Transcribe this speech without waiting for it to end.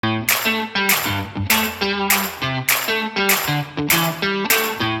Hello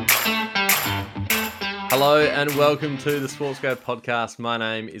and welcome to the Sports Grad Podcast. My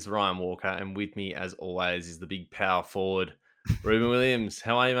name is Ryan Walker, and with me, as always, is the big power forward, Ruben Williams.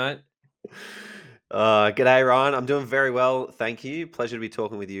 How are you, mate? G'day, Ryan. I'm doing very well, thank you. Pleasure to be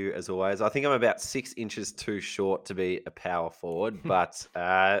talking with you as always. I think I'm about 6 inches too short to be a power forward, but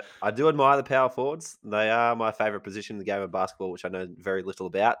I do admire the power forwards. They are my favourite position in the game of basketball, which I know very little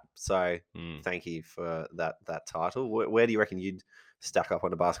about. So thank you for that title. Where do you reckon you'd stack up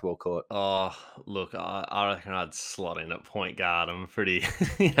on a basketball court? Oh, look, I reckon I'd slot in at point guard. I'm pretty,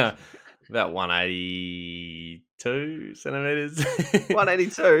 about 182 centimeters.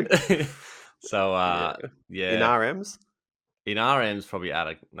 182. So, Yeah. yeah. In RMs? In RMs, probably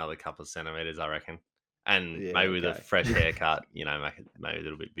add another couple of centimeters, I reckon. And Yeah, maybe with a okay. fresh haircut, make it maybe a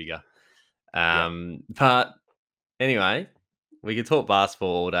little bit bigger. Yeah. But anyway, we could talk basketball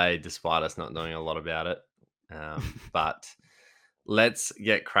all day despite us not knowing a lot about it. But let's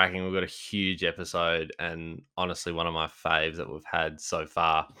get cracking. We've got a huge episode and honestly one of my faves that we've had so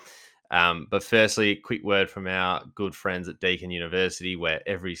far. But firstly, a quick word from our good friends at Deakin University, where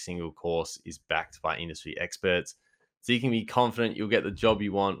every single course is backed by industry experts. So you can be confident you'll get the job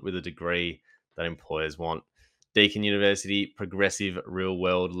you want with a degree that employers want. Deakin University, progressive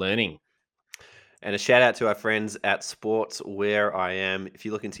real-world learning. And a shout out to our friends at Sports Where I Am. If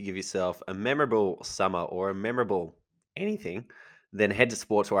you're looking to give yourself a memorable summer or a memorable anything, then head to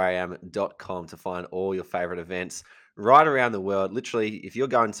sportswhereIam.com to find all your favorite events right around the world. Literally, if you're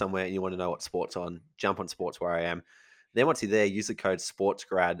going somewhere and you want to know what sport's on, jump on Sports Where I Am. Then once you're there, use the code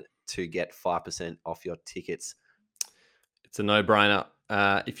SPORTSGRAD to get 5% off your tickets. It's a no-brainer.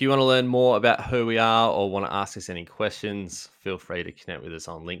 If you want to learn more about who we are or want to ask us any questions, feel free to connect with us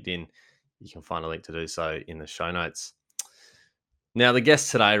on LinkedIn. You can find a link to do so in the show notes. Now, the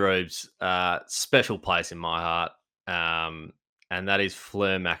guest today, Rubes, special place in my heart, and that is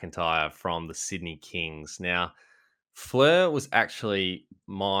Fleur McIntyre from the Sydney Kings. Now, Fleur was actually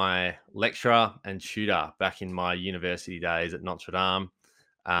my lecturer and tutor back in my university days at Notre Dame,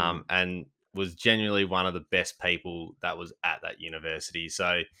 and was genuinely one of the best people that was at that university.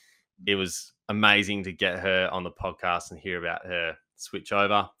 So it was amazing to get her on the podcast and hear about her switch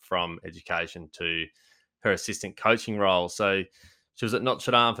over from education to her assistant coaching role. So she was at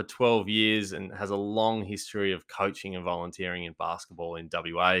Notre Dame for 12 years and has a long history of coaching and volunteering in basketball in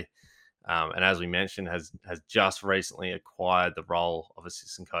WA. And as we mentioned, has just recently acquired the role of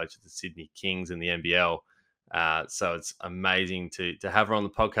assistant coach at the Sydney Kings in the NBL. So it's amazing to have her on the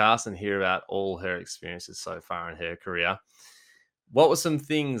podcast and hear about all her experiences so far in her career. What were some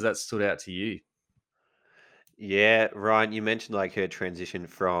things that stood out to you? Yeah, Ryan, you mentioned like her transition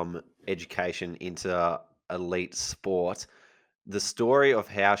from education into elite sport. The story of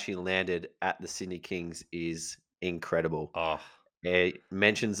how she landed at the Sydney Kings is incredible. Oh,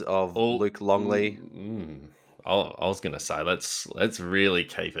 Mentions of all, Luke Longley. I was going to say let's really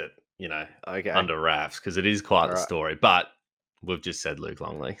keep it, Okay. under wraps because it is quite All the right. story. But we've just said Luke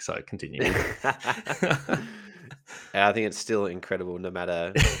Longley, so continue. I think it's still incredible no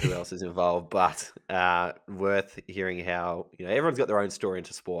matter who else is involved, but worth hearing how, everyone's got their own story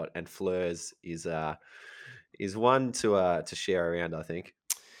into sport, and Fleur's is one to share around, I think.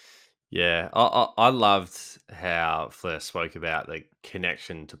 Yeah, I loved how Fleur spoke about the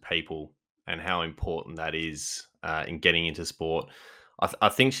connection to people and how important that is in getting into sport. I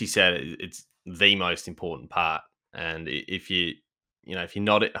think she said it's the most important part. And if if you're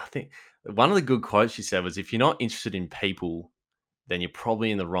not, I think one of the good quotes she said was, "If you're not interested in people, then you're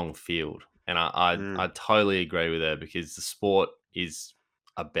probably in the wrong field." And I totally agree with her because the sport is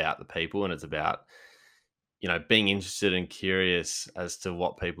about the people and it's about being interested and curious as to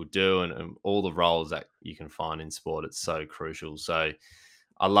what people do and all the roles that you can find in sport. It's so crucial. So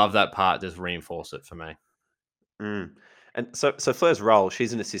I love that part. Just reinforce it for me. Mm. And so Fleur's role,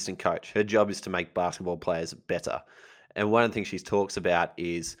 she's an assistant coach. Her job is to make basketball players better. And one of the things she talks about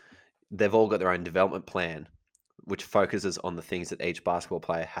is they've all got their own development plan, which focuses on the things that each basketball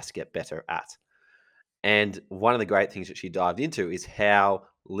player has to get better at. And one of the great things that she dived into is how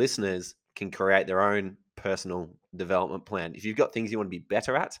listeners can create their own personal development plan. If you've got things you want to be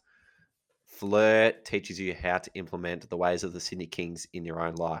better at, Fleur teaches you how to implement the ways of the Sydney Kings in your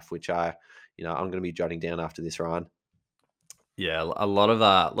own life, which I'm going to be jotting down after this, Ryan. Yeah, a lot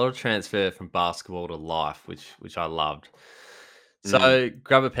of transfer from basketball to life, which I loved. So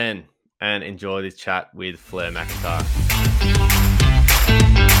grab a pen and enjoy this chat with Fleur McIntyre.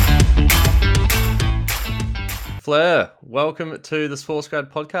 Fleur, welcome to the Sports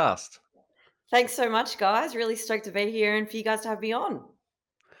Grad Podcast. Thanks so much, guys. Really stoked to be here and for you guys to have me on.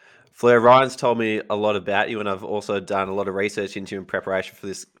 Fleur, Ryan's told me a lot about you, and I've also done a lot of research into you in preparation for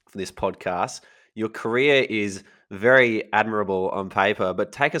this podcast. Your career is very admirable on paper,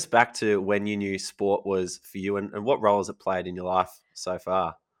 but take us back to when you knew sport was for you, and what role has it played in your life so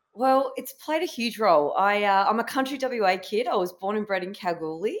far? Well, it's played a huge role. I'm a country WA kid. I was born and bred in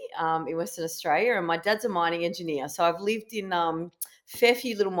Kalgoorlie, in Western Australia, and my dad's a mining engineer. So I've lived in fair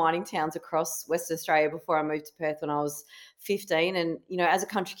few little mining towns across Western Australia before I moved to Perth when I was 15. And as a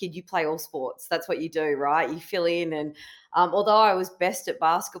country kid, you play all sports. That's what you do, right? You fill in. And although I was best at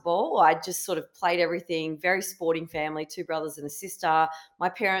basketball, I just sort of played everything. Very sporting family, two brothers and a sister. My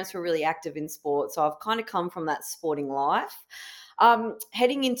parents were really active in sport, so I've kind of come from that sporting life.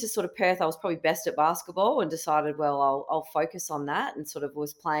 Heading into sort of Perth, I was probably best at basketball and decided, well, I'll focus on that, and sort of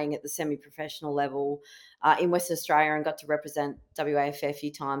was playing at the semi-professional level in Western Australia and got to represent WA a fair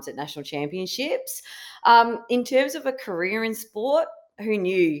few times at national championships. In terms of a career in sport, who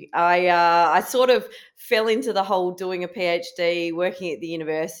knew? I sort of fell into the whole doing a PhD, working at the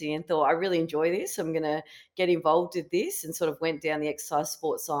university, and thought I really enjoy this. I'm going to get involved with this, and sort of went down the exercise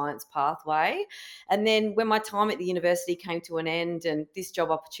sports science pathway. And then when my time at the university came to an end and this job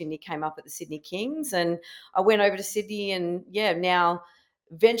opportunity came up at the Sydney Kings, and I went over to Sydney, and yeah, now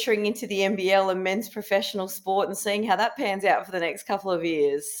venturing into the NBL and men's professional sport and seeing how that pans out for the next couple of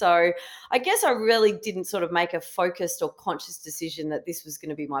years. So I guess I really didn't sort of make a focused or conscious decision that this was going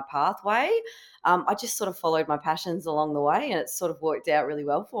to be my pathway. I just sort of followed my passions along the way, and it sort of worked out really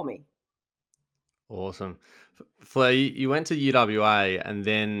well for me. Awesome. Fleur, you went to UWA and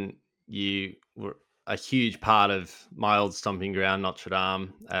then you were a huge part of my old stomping ground, Notre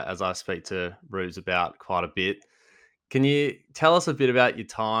Dame, as I speak to Rubes about quite a bit. Can you tell us a bit about your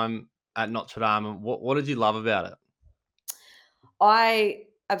time at Notre Dame and what did you love about it? I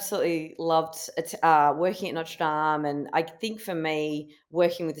absolutely loved it, working at Notre Dame, and I think for me,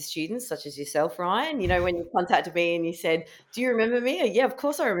 working with the students such as yourself, Ryan. When you contacted me and you said, "Do you remember me?" Yeah, of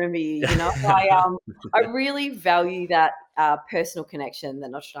course I remember you. I really value that personal connection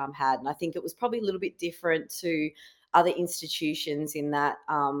that Notre Dame had, and I think it was probably a little bit different to other institutions in that.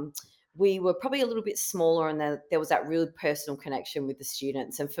 We were probably a little bit smaller, and there was that real personal connection with the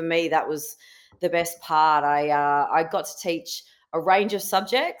students. And for me, that was the best part. I got to teach a range of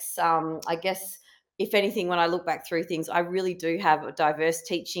subjects. I guess, if anything, when I look back through things, I really do have a diverse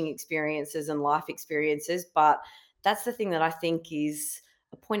teaching experiences and life experiences. But that's the thing that I think is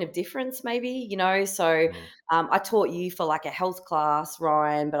a point of difference, maybe. So Mm, I taught you for like a health class,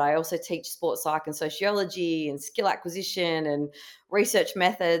 Ryan, but I also teach sports psych and sociology and skill acquisition and research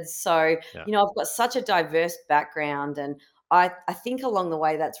methods. So, yeah. I've got such a diverse background, and I think along the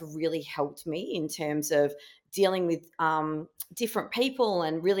way that's really helped me in terms of dealing with different people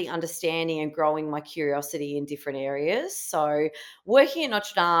and really understanding and growing my curiosity in different areas. So, working at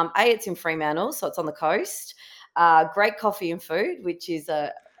Notre Dame, it's in Fremantle, so it's on the coast. Great coffee and food, which is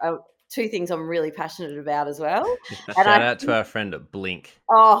two things I'm really passionate about as well. And I Shout out to think, our friend at Blink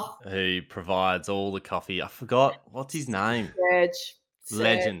oh, who provides all the coffee. I forgot what's his name. Serge,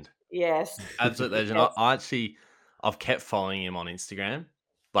 Legend. yes, Absolute legend. yes, I've kept following him on Instagram,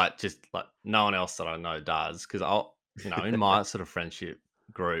 but just like no one else that I know does. Because in my sort of friendship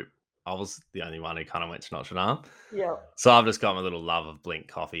group, I was the only one who kind of went to Notre Dame. yeah. So I've just got my little love of Blink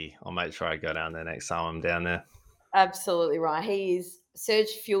coffee. I'll make sure I go down there next time I'm down there. Absolutely right. Serge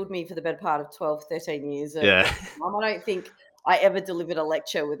fueled me for the better part of 12, 13 years at Yeah. Notre Dame. I don't think I ever delivered a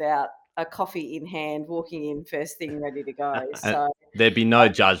lecture without a coffee in hand, walking in first thing ready to go. And So, there'd be no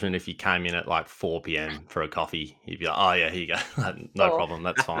judgment if you came in at like 4 p.m. for a coffee. You'd be like, oh, yeah, here you go. No oh, problem.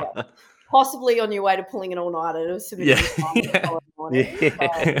 That's fine. yeah, possibly on your way to pulling an all-nighter to submit an Yeah. assignment the Yeah. following morning. So he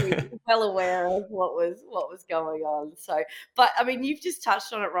Yeah. was well aware of what was going on. So, but I mean, you've just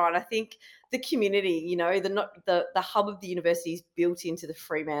touched on it, Ryan. I think the community, the not the hub of the university is built into the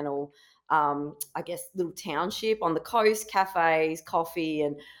Fremantle, I guess, little township on the coast, cafes, coffee,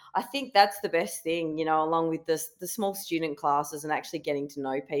 and I think that's the best thing, along with the small student classes and actually getting to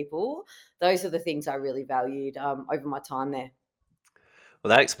know people. Those are the things I really valued over my time there. Well,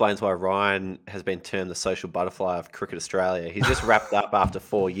 that explains why Ryan has been termed the social butterfly of Cricket Australia. He's just wrapped up after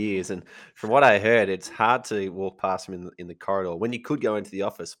 4 years, and from what I heard, it's hard to walk past him in the corridor when you could go into the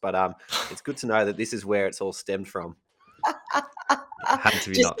office. But it's good to know that this is where it's all stemmed from. Had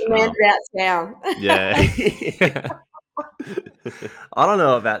to be Just Notre demanded Dame. out town. Yeah. I don't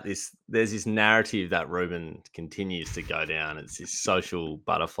know about this. There's this narrative that Ruben continues to go down. It's this social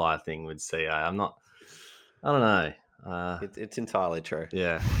butterfly thing with CA. I don't know. It's entirely true.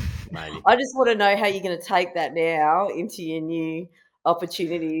 Yeah, maybe. I just wanna know how you're gonna take that now into your new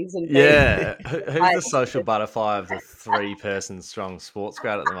opportunities and be Yeah. Who's I the social butterfly of the 3-person strong sports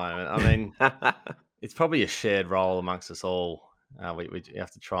crowd at the moment? I mean, it's probably a shared role amongst us all. We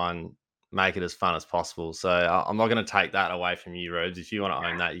have to try and make it as fun as possible. So I'm not going to take that away from you, Rubes. If you want to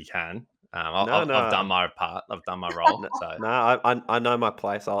own that, you can. No, I've done no. my part. I've done my role. No, So, no, I know my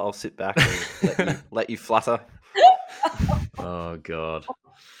place. I'll sit back and let you flutter. oh god.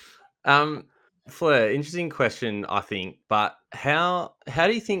 Um, Fleur, interesting question, I think. But how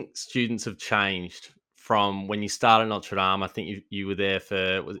do you think students have changed from when you started Notre Dame? I think you were there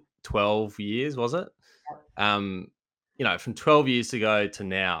for, was it 12 years, was it? Um, from 12 years ago to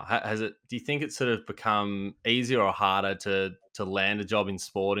now, has it? Do you think it's sort of become easier or harder to land a job in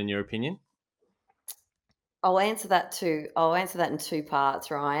sport, in your opinion? I'll answer that in 2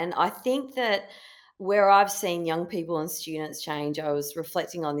 parts, Ryan. I think that where I've seen young people and students change, I was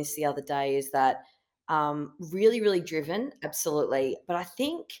reflecting on this the other day, is that, really, really driven, absolutely. But I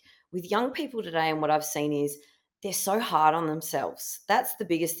think with young people today and what I've seen is they're so hard on themselves. That's the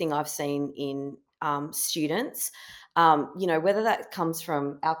biggest thing I've seen in, students. Whether that comes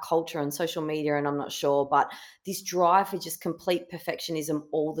from our culture and social media, and I'm not sure, but this drive for just complete perfectionism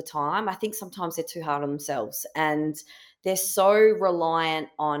all the time. I think sometimes they're too hard on themselves and they're so reliant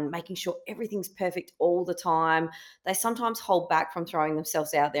on making sure everything's perfect all the time. They sometimes hold back from throwing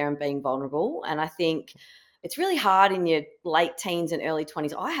themselves out there and being vulnerable. And I think it's really hard in your late teens and early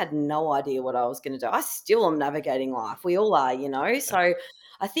 20s. I had no idea what I was going to do. I still am navigating life. We all are. So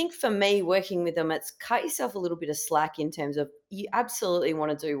I think for me, working with them, it's cut yourself a little bit of slack in terms of you absolutely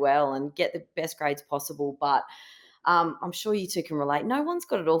want to do well and get the best grades possible. But I'm sure you two can relate. No one's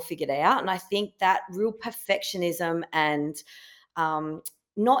got it all figured out. And I think that real perfectionism and um,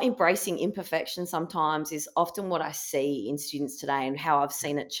 not embracing imperfection sometimes is often what I see in students today and how I've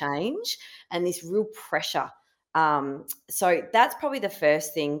seen it change and this real pressure. So that's probably the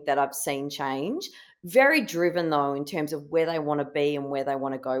first thing that I've seen change. Very driven though, in terms of where they want to be and where they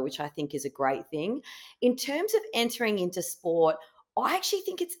want to go, which I think is a great thing. In terms of entering into sport, I actually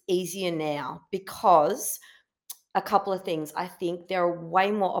think it's easier now because a couple of things. I think there are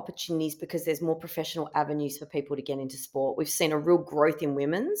way more opportunities because there's more professional avenues for people to get into sport. We've seen a real growth in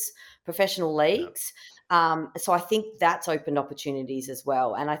women's professional Yeah. leagues. So I think that's opened opportunities as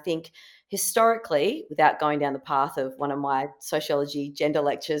well. And I think historically, without going down the path of one of my sociology gender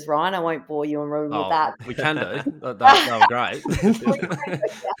lectures, Ryan, I won't bore you and ruin with Oh, that. we can do. They were great.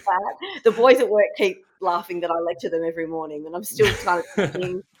 The boys at work keep laughing that I lecture them every morning, and I'm still kind of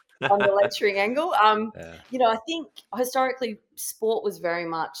teaching on the lecturing angle. Yeah. I think historically sport was very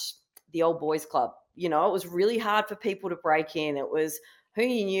much the old boys club. It was really hard for people to break in. It was who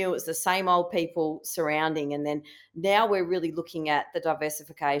you knew, it was the same old people surrounding. And then now we're really looking at the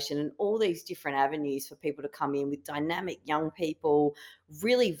diversification and all these different avenues for people to come in with dynamic young people,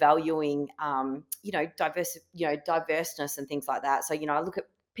 really valuing diverseness and things like that. So, I look at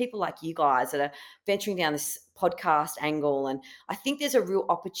people like you guys that are venturing down this podcast angle, and I think there's a real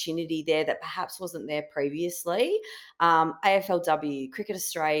opportunity there that perhaps wasn't there previously. AFLW, Cricket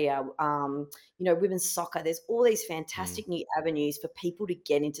Australia, women's soccer. There's all these Mm. fantastic new avenues for people to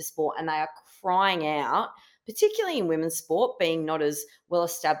get into sport, and they are crying out, particularly in women's sport, being not as well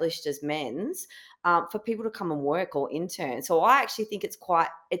established as men's, for people to come and work or intern. So I actually think it's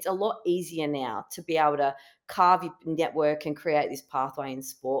a lot easier now to be able to carve your network and create this pathway in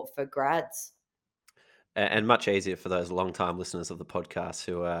sport for grads. And much easier for those long-time listeners of the podcast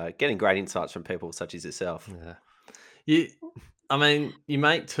who are getting great insights from people such as yourself. Yeah. You, I mean, you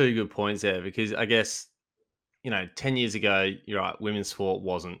make two good points there because I guess 10 years ago, you're right, women's sport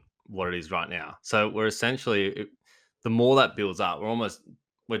wasn't what it is right now. So we're essentially, the more that builds up,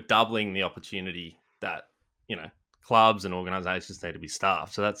 we're doubling the opportunity that, clubs and organizations need to be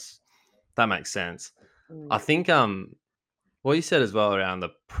staffed. So that makes sense. I Mm. think, what you said as well around the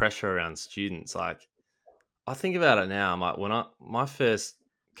pressure around students, like, I think about it now. I'm like, my first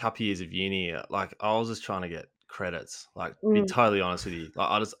couple years of uni, like, I was just trying to get credits. Like, be Mm. totally honest with you, like,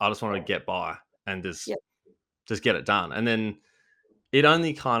 I just wanted to get by and just Yep. just get it done. And then it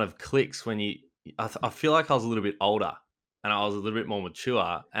only kind of clicks when I feel like I was a little bit older and I was a little bit more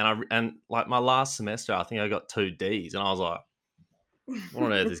mature. And like my last semester, I think I got 2 Ds, and I was like, what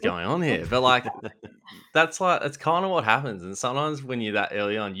on earth is going on here? But like, that's kind of what happens. And sometimes when you're that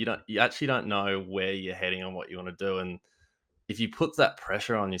early on, you actually don't know where you're heading and what you want to do. And if you put that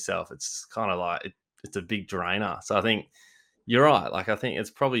pressure on yourself, it's kind of like it's a big drainer. So I think you're right. Like, I think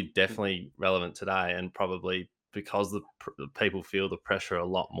it's probably definitely relevant today, and probably because the people feel the pressure a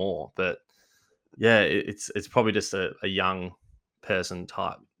lot more. But yeah, it's probably just a young person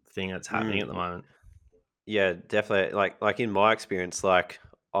type thing that's happening Mm. at the moment. Yeah, definitely. Like in my experience, like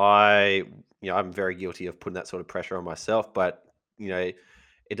I, I'm very guilty of putting that sort of pressure on myself, but you know,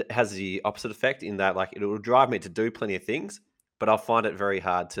 it has the opposite effect in that like it will drive me to do plenty of things, but I'll find it very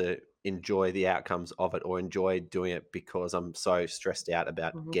hard to enjoy the outcomes of it or enjoy doing it because I'm so stressed out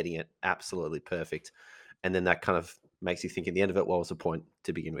about Mhm. getting it absolutely perfect. And then that kind of makes you think at the end of it, what was the point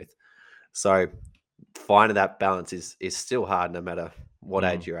to begin with? So finding that balance is still hard no matter what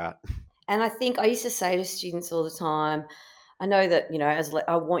Mm, age you're at. And I think I used to say to students all the time, I know that,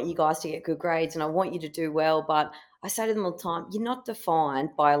 I want you guys to get good grades and I want you to do well, but I say to them all the time, you're not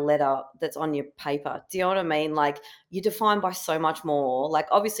defined by a letter that's on your paper. Do you know what I mean? Like you're defined by so much more. Like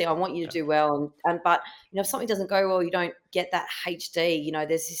obviously I want you to yeah. do well and but if something doesn't go well, you don't get that HD.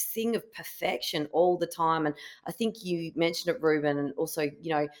 There's this thing of perfection all the time. And I think you mentioned it, Ruben, and also,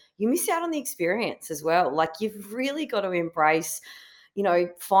 you miss out on the experience as well. Like you've really got to embrace,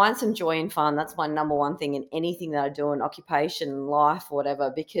 find some joy and fun. That's my number one thing in anything that I do in occupation, life, or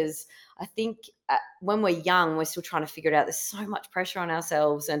whatever, because I think when we're young, we're still trying to figure it out. There's so much pressure on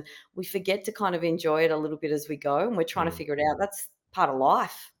ourselves and we forget to kind of enjoy it a little bit as we go and we're trying to Mm, figure it out. That's part of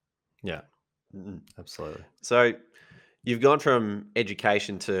life. yeah, Mm. absolutely. So you've gone from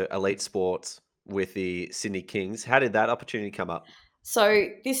education to elite sports with the Sydney Kings. How did that opportunity come up? So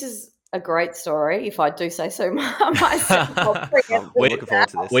this is a great story, if I do say so myself. I'll preempt I'm with we looking that. forward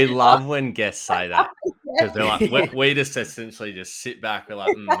to this. we love when guests say that because they're like, Yeah. we just essentially just sit back. We're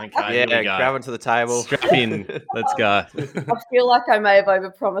like, okay, here we Yeah, go. grab onto the table. Strap in. Let's go. I feel like I may have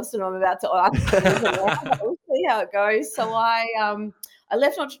overpromised and I'm about to underdeliver now, but we'll see how it goes. So I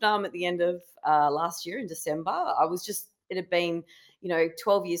left Notre Dame at the end of last year in December. It had been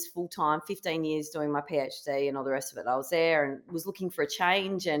 12 years full time, 15 years doing my PhD and all the rest of it. I was there and was looking for a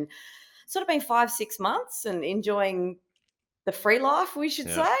change and sort of been 5 6 months and enjoying the free life, we should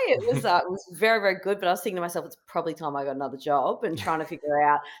say. Yeah. It was very, very good, but I was thinking to myself, it's probably time I got another job and trying to figure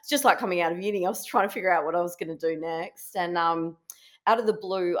out it's just like coming out of uni. I was trying to figure out what I was gonna do next. And out of the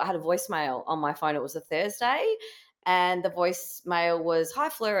blue, I had a voicemail on my phone. It was a Thursday, and the voicemail was, "Hi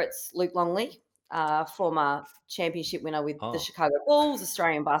Fleur, it's Luke Longley, former championship winner with the Oh, Chicago Bulls,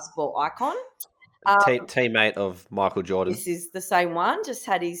 Australian basketball icon. Um, Teammate of Michael Jordan. this is the same one, just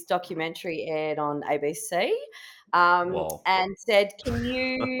had his documentary aired on ABC, whoa. and said, "Can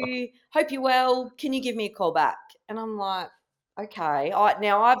you hope you're well, can you give me a call back?" And I'm like, "Okay."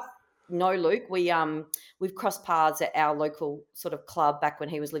 I've know Luke, we've crossed paths at our local sort of club back when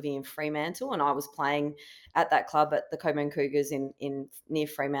he was living in Fremantle and I was playing at that club at the Coburn Cougars in near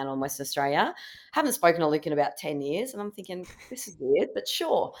Fremantle in Western Australia. Haven't spoken to Luke in about 10 years, and I'm thinking, "This is weird," but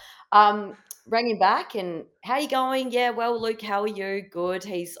sure. Rang him back and, "How you going?" "Yeah, well, Luke, how are you?" "Good."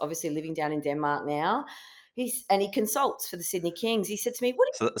 He's obviously living down in Denmark now. He consults for the Sydney Kings. He said to me,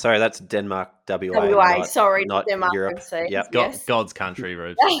 "What So, sorry, that's Denmark, WA, WA, sorry, not not Denmark Europe. overseas, Yep. yes." God's country,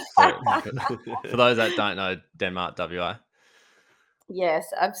 Rubes. For those that don't know, Denmark, WA. Yes,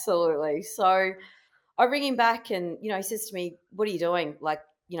 absolutely. So I ring him back and, he says to me, "What are you doing? Like,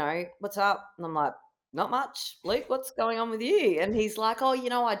 what's up?" And I'm like, "Not much. Luke, what's going on with you?" And he's like, "Oh,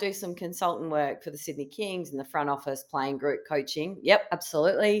 I do some consultant work for the Sydney Kings in the front office, playing group coaching." Yep,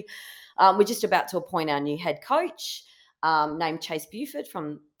 absolutely. We're just about to appoint our new head coach, named Chase Buford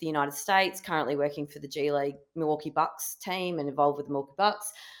from the United States, currently working for the G League Milwaukee Bucks team and involved with the Milwaukee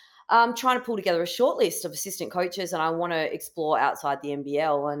Bucks. Trying to pull together a short list of assistant coaches, and I want to explore outside the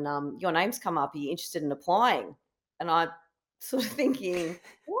NBL. And your name's come up. Are you interested in applying? And I sort of thinking,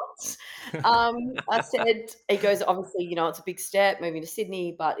 what? I said, he goes, obviously, it's a big step moving to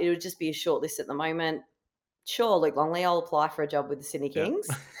Sydney, but it would just be a short list at the moment. Sure, Luke Longley, I'll apply for a job with the Sydney Yeah. Kings.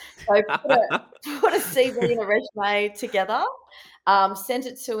 So I put a CV and a resume together, sent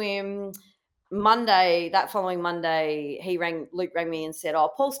it to him. Monday, that following Monday, Luke rang me and said, "Oh,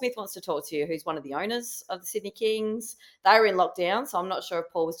 Paul Smith wants to talk to you," who's one of the owners of the Sydney Kings. They were in lockdown, so I'm not sure if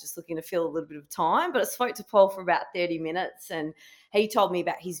Paul was just looking to fill a little bit of time, but I spoke to Paul for about 30 minutes and he told me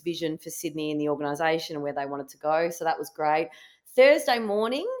about his vision for Sydney and the organisation and where they wanted to go. So that was great. Thursday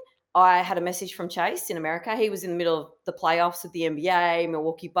morning, I had a message from Chase in America. He was in the middle of the playoffs of the NBA,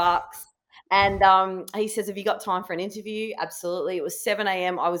 Milwaukee Bucks. And he says, "Have you got time for an interview?" Absolutely. It was 7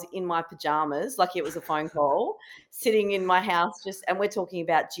 a.m. I was in my pajamas, like it was a phone call, sitting in my house and we're talking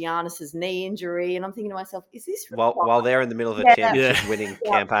about Giannis's knee injury. And I'm thinking to myself, is this real While they're in the middle of a life? Yeah. Yeah. championship winning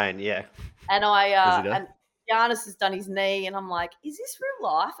Yeah. campaign, yeah. And Is it and Giannis has done his knee, and I'm like, is this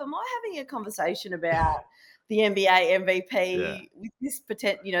real life? Am I having a conversation about the NBA Yeah. MVP with this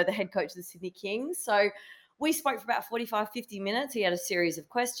the head coach of the Sydney Kings? So we spoke for about 45, 50 minutes. He had a series of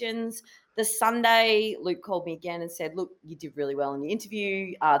questions. The Sunday, Luke called me again and said, look, you did really well in the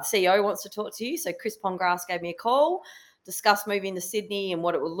interview. The CEO wants to talk to you. So Chris Pongrass gave me a call, discussed moving to Sydney and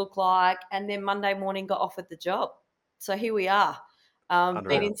what it would look like. And then Monday morning got offered the job. So here we are. Been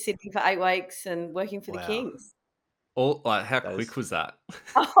Unreal. in Sydney for 8 weeks and working for the Wow. Kings. All like how That quick is- was that?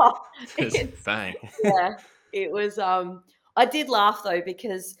 Oh, Just it's bang. yeah, it was. I did laugh though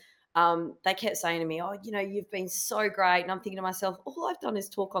because they kept saying to me, "Oh, you've been so great," and I'm thinking to myself, "All I've done is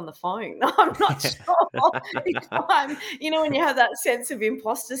talk on the phone. I'm not sure if I'm, when you have that sense of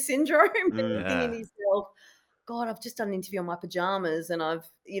imposter syndrome, and you're thinking Yeah, to yourself, God, I've just done an interview on my pajamas and I've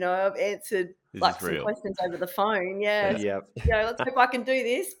answered this like is some real. questions over the phone. Yeah. Yeah. So, Yep. let's hope I can do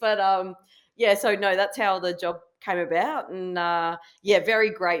this. But yeah, so no, that's how the job came about. And yeah, very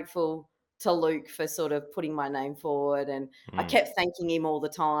grateful to Luke for sort of putting my name forward. And I Mm. kept thanking him all the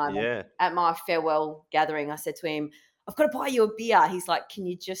time. And Yeah. at my farewell gathering, I said to him, I've got to buy you a beer. He's like, can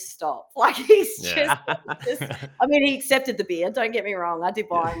you just stop? Like he's Yeah. just I mean, he accepted the beer. Don't get me wrong. I did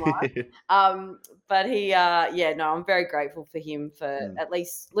buy him one. But he, yeah, no, I'm very grateful for him for Mm. at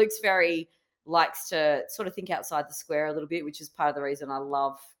least Luke's very likes to sort of think outside the square a little bit, which is part of the reason I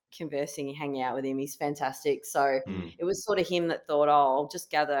love conversing and hanging out with him. He's fantastic. So Mm. it was sort of him that thought, oh, I'll just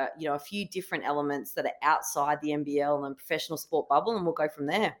gather, a few different elements that are outside the NBL and professional sport bubble, and we'll go from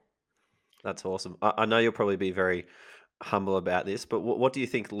there. That's awesome. I know you'll probably be very humble about this, but what do you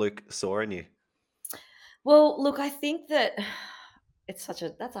think Luke saw in you? Well, look, I think that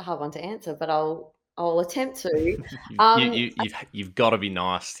that's a hard one to answer, but I'll attempt to. You've got to be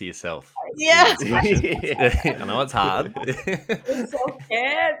nice to yourself in Yeah. these questions. I know it's hard.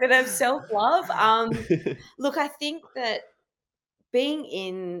 Self-care, bit of self-love. Look, I think that being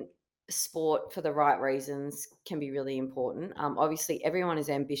in sport for the right reasons can be really important. Obviously, everyone is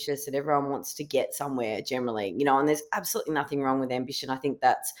ambitious and everyone wants to get somewhere generally, and there's absolutely nothing wrong with ambition. I think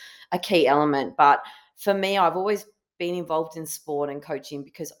that's a key element. But for me, I've always been involved in sport and coaching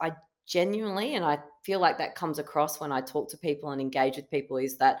because I genuinely, and I feel like that comes across when I talk to people and engage with people,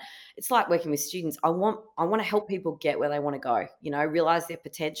 is that it's like working with students. I want to help people get where they want to go, realize their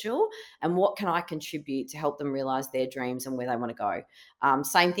potential, and what can I contribute to help them realize their dreams and where they want to go.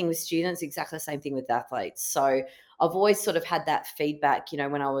 Same thing with students, exactly the same thing with athletes. So I've always sort of had that feedback,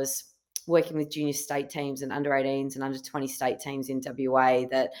 when I was working with junior state teams and under 18s and under 20 state teams in WA,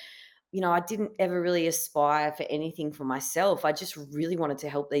 that I didn't ever really aspire for anything for myself. I just really wanted to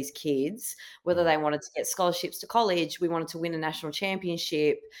help these kids, whether they wanted to get scholarships to college, we wanted to win a national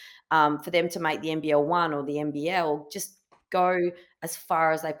championship, for them to make the NBL 1 or the NBL, just go as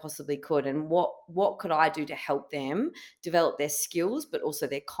far as they possibly could. And what could I do to help them develop their skills, but also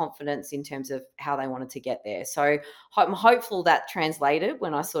their confidence in terms of how they wanted to get there. So I'm hopeful that translated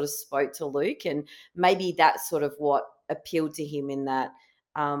when I sort of spoke to Luke, and maybe that's sort of what appealed to him, in that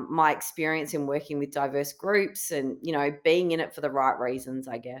my experience in working with diverse groups and being in it for the right reasons,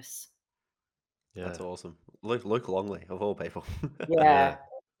 I guess. Yeah. That's awesome. Luke Longley, of all people. Yeah. Yeah.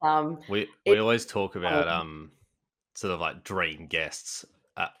 um We it's always talk about funny. sort of like dream guests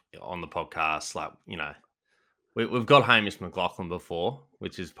on the podcast. Like, we've got Hamish McLaughlin before,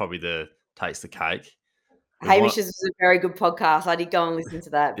 which is probably the takes the cake. We want Hamish's was a very good podcast. I did go and listen to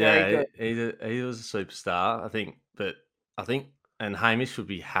that. Very Yeah, good. he was a superstar, I think. But I think, and Hamish would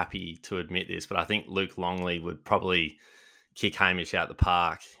be happy to admit this, but I think Luke Longley would probably kick Hamish out the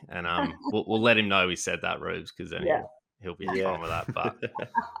park, and we'll let him know we said that, Rubes, because then Yeah. he'll be Yeah. fine with that. But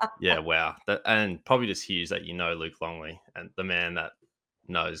yeah, wow, and probably just huge that Luke Longley and the man that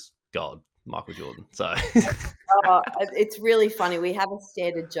knows God, Michael Jordan. So It's really funny. We have a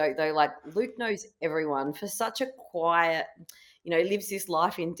standard joke though, like Luke knows everyone for such a quiet, he lives this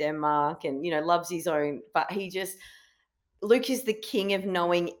life in Denmark and, loves his own, but Luke is the king of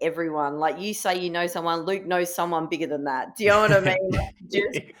knowing everyone. Like you say, someone, Luke knows someone bigger than that. Do you know what I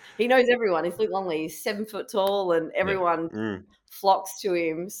mean? He knows everyone. He's Luke Longley. He's 7 foot tall, and yeah, everyone Mm. flocks to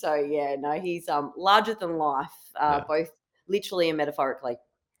him. So yeah, no, he's larger than life, yeah, both literally and metaphorically.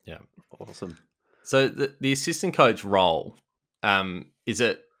 yeah. Awesome. So the assistant coach role, is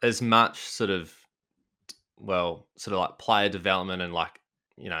it as much sort of like player development and like,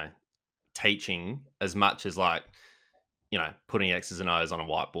 teaching as much as like, putting X's and O's on a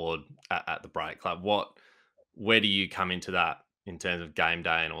whiteboard at the break? Like where do you come into that in terms of game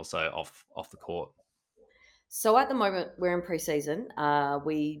day and also off the court? So at the moment, we're in preseason.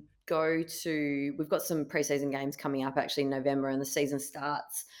 We've got some preseason games coming up actually in November, and the season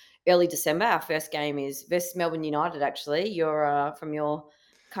starts early December. Our first game is versus Melbourne United. Actually, you're from your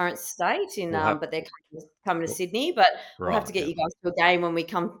current state in, We'll have- but they're coming to Sydney. But we'll have Right, to get yeah. you guys to a game when we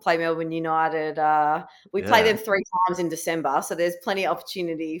come play Melbourne United. We play Yeah. them 3 times in December, so there's plenty of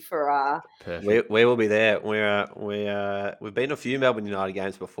opportunity for. Perfect. We will be there. We've been to a few Melbourne United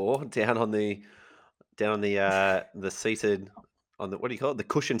games before, down on the seated on the, what do you call it? The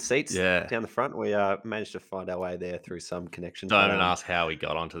cushioned seats Yeah. down the front. We managed to find our way there through some connection. Don't but, ask how we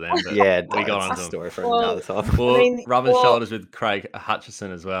got onto them, but yeah, we got that's onto a them. story for Well, another time. Well, I mean, rubbing well- shoulders with Craig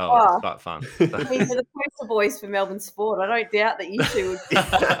Hutchison as well. Oh. It's quite fun. I mean, they're the poster boys for Melbourne sport. I don't doubt that you two would be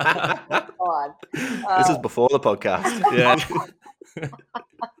fine. This is before the podcast. Yeah.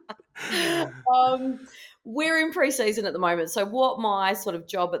 We're in pre-season at the moment. So what my sort of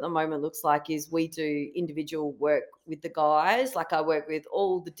job at the moment looks like is we do individual work with the guys. Like I work with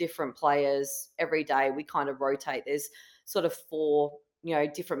all the different players every day. We kind of rotate. There's sort of 4,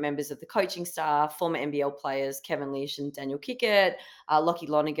 different members of the coaching staff, former NBL players, Kevin Lish and Daniel Kickett, Lockie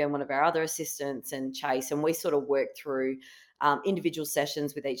Lonigan, one of our other assistants, and Chase. And we sort of work through individual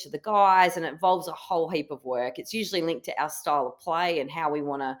sessions with each of the guys, and it involves a whole heap of work. It's usually linked to our style of play and how we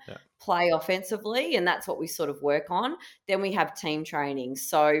want to play offensively, and that's what we sort of work on. Then we have team training.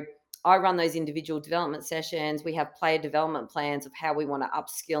 So I run those individual development sessions. We have player development plans of how we want to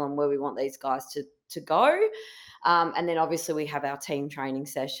upskill and where we want these guys to go. And then obviously we have our team training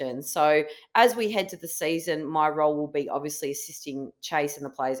sessions. So as we head to the season, my role will be obviously assisting Chase and the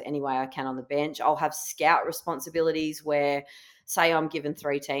players any way I can on the bench. I'll have scout responsibilities where, say I'm given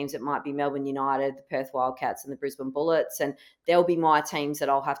 3 teams, it might be Melbourne United, the Perth Wildcats and the Brisbane Bullets, and they'll be my teams that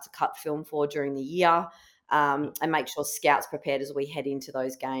I'll have to cut film for during the year, and make sure scouts prepared as we head into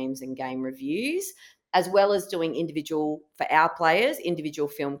those games and game reviews, as well as doing individual, for our players, individual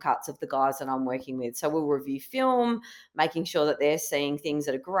film cuts of the guys that I'm working with. So we'll review film, making sure that they're seeing things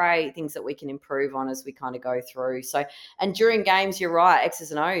that are great, things that we can improve on as we kind of go through. So, and during games, you're right,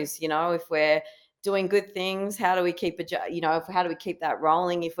 X's and O's, if we're doing good things, how do we keep how do we keep that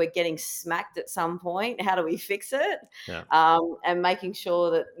rolling? If we're getting smacked at some point, how do we fix it? Yeah. And making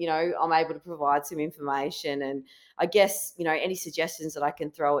sure that, I'm able to provide some information, and I guess, any suggestions that I can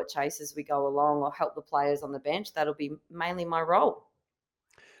throw at Chase as we go along or help the players on the bench, that'll be mainly my role.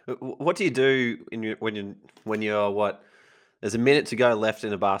 What do you do when you're there's a minute to go left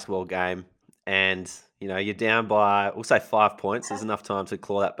in a basketball game, and you're down by, we'll say 5 points. There's enough time to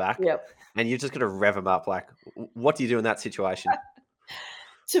claw that back. Yep. And you're just going to rev them up. Like, what do you do in that situation?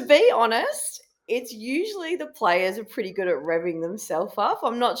 To be honest, it's usually the players are pretty good at revving themselves up.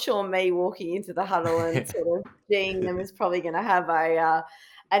 I'm not sure me walking into the huddle and sort of seeing them is probably going to have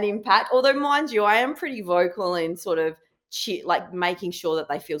an impact. Although, mind you, I am pretty vocal in sort of like making sure that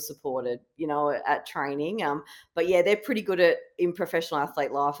they feel supported, at training. But yeah, they're pretty good in professional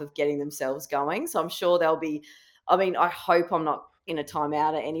athlete life of getting themselves going. So I'm sure they'll be. I mean, I hope I'm not in a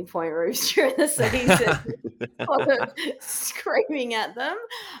timeout at any point, Roos, during the season, sort of screaming at them.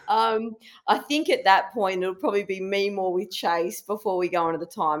 I think at that point it'll probably be me more with Chase before we go into the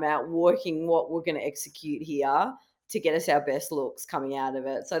timeout, working what we're going to execute here to get us our best looks coming out of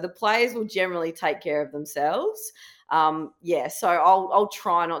it. So the players will generally take care of themselves. So I'll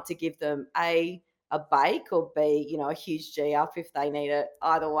try not to give them a bake or B, a huge G up if they need it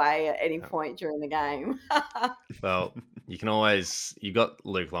either way at any point during the game. Well, you got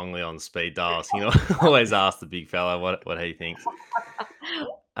Luke Longley on speed dial, so you can always ask the big fella what he thinks.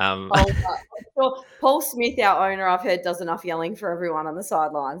 Paul Smith, our owner, I've heard does enough yelling for everyone on the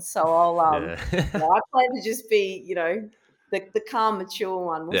sidelines. So I'll, I plan to just be, the calm, mature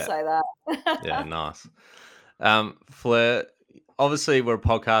one. We'll say that. Yeah, nice. Fleur, obviously we're a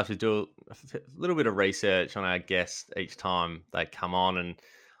podcast. We do a little bit of research on our guests each time they come on, and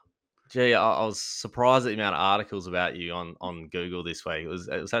gee, I was surprised at the amount of articles about you on Google this week. It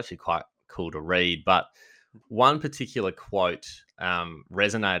was actually quite cool to read, but one particular quote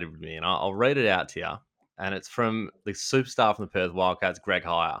resonated with me, and I'll read it out to you. And it's from the superstar from the Perth Wildcats, Greg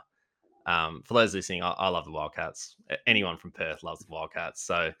Heyer. For those listening, I love the Wildcats. Anyone from Perth loves the Wildcats.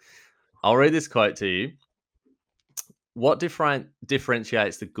 So I'll read this quote to you. What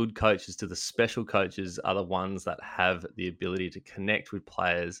differentiates the good coaches to the special coaches are the ones that have the ability to connect with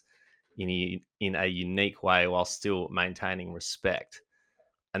players in a unique way while still maintaining respect.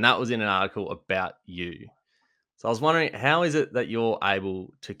 And that was in an article about you. So I was wondering, how is it that you're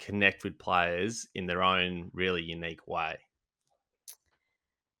able to connect with players in their own really unique way?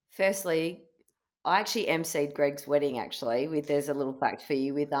 Firstly, I actually emceed Greg's wedding. There's a little fact for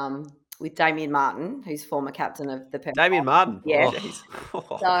you with Damien Martin, who's former captain of the Perth. Damien Martin. Yeah.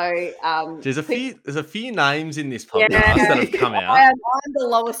 Oh. So there's a few names in this podcast that have come out. I'm the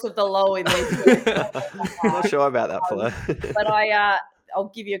lowest of the low in these. I'm not sure about that, Fleur. But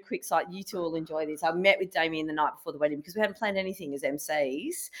I'll give you a quick sight. You two will enjoy this. I met with Damien the night before the wedding because we hadn't planned anything as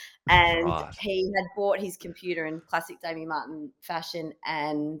MCs, and Right. he had bought his computer in classic Damien Martin fashion,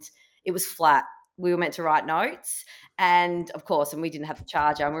 and it was flat. We were meant to write notes, and of course, and we didn't have the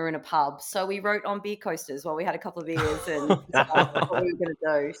charger, and we were in a pub, so we wrote on beer coasters while we had a couple of beers and decided what we were going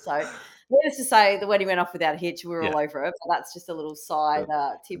to do. So, needless to say, the wedding went off without a hitch. We were Yeah. all over it. But that's just a little side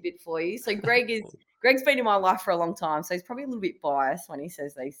Good. tidbit for you. So, Greg's been in my life for a long time, so he's probably a little bit biased when he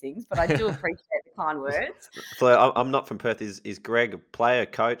says these things, but I do appreciate the kind words. Fleur, I'm not from Perth. Is Greg a player,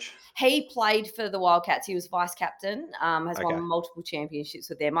 coach? He played for the Wildcats. He was vice captain, has Okay. won multiple championships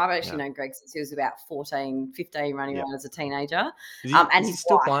with them. I've actually Yeah. known Greg since he was about 14, 15, running Yep. around as a teenager. Is And he his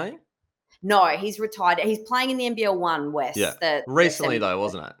still wife. playing? No, he's retired. He's playing in the NBL 1 Yeah. West. The Recently semi. though,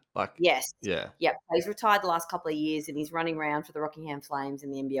 wasn't it? Like, Yes. yeah. Yep. He's retired the last couple of years, and he's running around for the Rockingham Flames in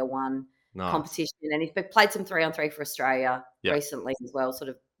the NBL 1 Nice. competition. And he's played some 3-on-3 for Australia Yeah. recently as well, sort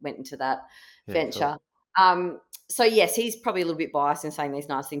of went into that Yeah, venture. cool. So, yes, he's probably a little bit biased in saying these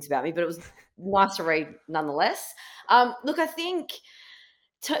nice things about me, but it was nice to read nonetheless. Look, I think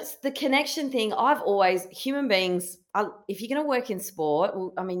the connection thing, I've always, human beings, if you're going to work in sport,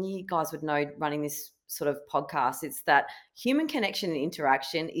 well, I mean, you guys would know running this sort of podcast, it's that human connection and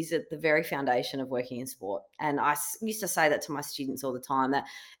interaction is at the very foundation of working in sport. And I used to say that to my students all the time, that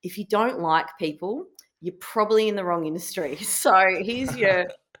if you don't like people, you're probably in the wrong industry. So here's your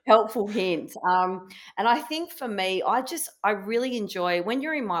helpful hint. And I think for me, I really enjoy when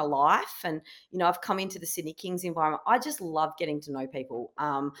you're in my life, and I've come into the Sydney Kings environment. I just love getting to know people.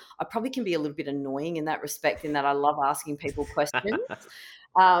 I probably can be a little bit annoying in that respect, in that I love asking people questions.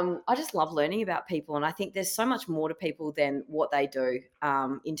 I just love learning about people, and I think there's so much more to people than what they do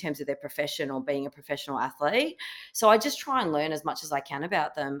in terms of their profession or being a professional athlete. So I just try and learn as much as I can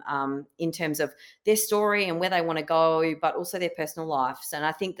about them in terms of their story and where they want to go, but also their personal lives. And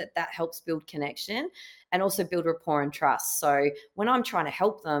I think that helps build connection and also build rapport and trust. So when I'm trying to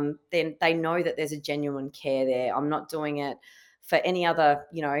help them, then they know that there's a genuine care there. I'm not doing it for any other,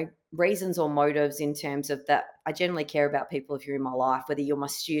 reasons or motives, in terms of that I generally care about people if you're in my life, whether you're my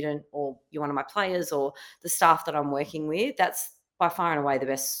student or you're one of my players or the staff that I'm working with. That's by far and away the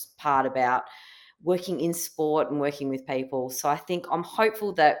best part about working in sport and working with people. So I think I'm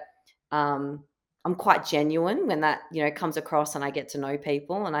hopeful that um, I'm quite genuine when that, comes across and I get to know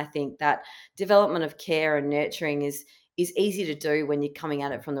people. And I think that development of care and nurturing is easy to do when you're coming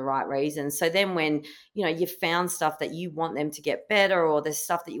at it from the right reasons. So then when, you've found stuff that you want them to get better, or there's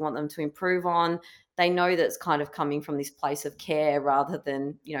stuff that you want them to improve on, they know that it's kind of coming from this place of care rather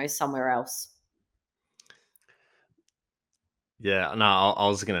than, somewhere else. Yeah, no, I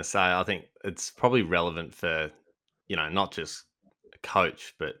was going to say, I think it's probably relevant for, not just a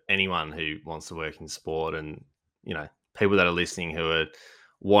coach, but anyone who wants to work in sport, and, people that are listening who are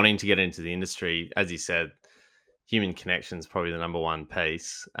wanting to get into the industry. As you said, human connection is probably the number one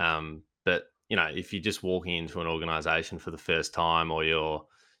piece. But, if you're just walking into an organization for the first time, or you're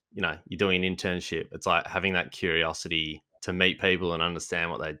doing an internship, it's like having that curiosity to meet people and understand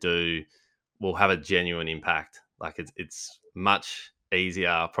what they do will have a genuine impact. Like, it's much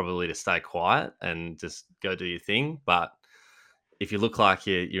easier probably to stay quiet and just go do your thing. But if you look like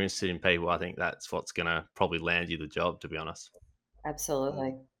you're interested in people, I think that's what's going to probably land you the job, to be honest.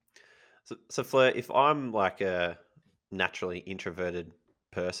 Absolutely. So Fleur, if I'm like a naturally introverted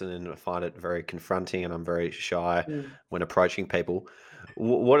person and I find it very confronting and I'm very shy Mm. when approaching people,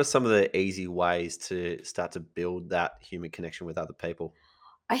 what are some of the easy ways to start to build that human connection with other people?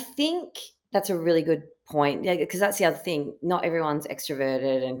 I think that's a really good point. Yeah, because that's the other thing. Not everyone's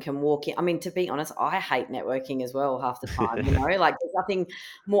extroverted and can walk in. I mean, to be honest, I hate networking as well half the time. Like there's nothing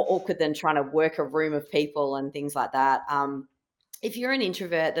more awkward than trying to work a room of people and things like that. If you're an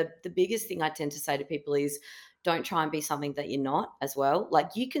introvert, the biggest thing I tend to say to people is don't try and be something that you're not as well. Like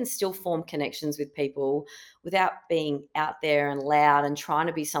you can still form connections with people without being out there and loud and trying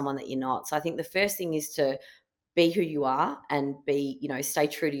to be someone that you're not. So I think the first thing is to be who you are and stay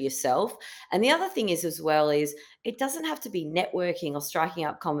true to yourself. And the other thing is as well is it doesn't have to be networking or striking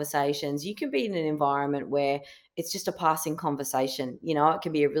up conversations. You can be in an environment where it's just a passing conversation. It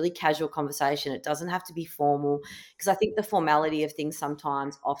can be a really casual conversation. It doesn't have to be formal, because I think the formality of things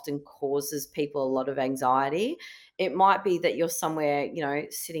sometimes often causes people a lot of anxiety. It might be that you're somewhere,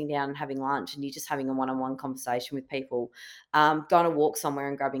 sitting down and having lunch, and you're just having a one-on-one conversation with people, going to walk somewhere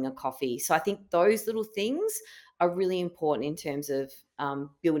and grabbing a coffee. So I think those little things are really important in terms of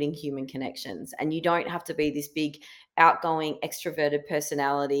building human connections. And you don't have to be this big, outgoing, extroverted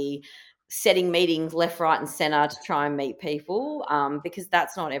personality, setting meetings left, right, and center to try and meet people, because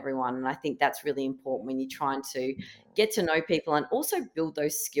that's not everyone. And I think that's really important when you're trying to get to know people and also build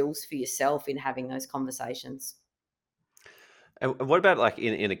those skills for yourself in having those conversations. And what about like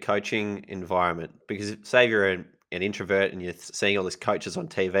in a coaching environment? Because say you're an introvert and you're seeing all these coaches on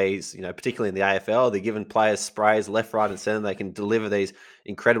TVs, particularly in the AFL, they're giving players sprays left, right, and center. They can deliver these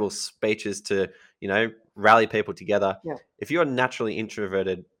incredible speeches to, rally people together. Yeah. If you're a naturally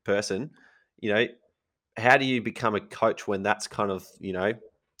introverted person, you know, how do you become a coach when that's kind of,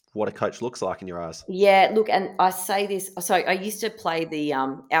 what a coach looks like in your eyes? Yeah, look, and I say this. So I used to play the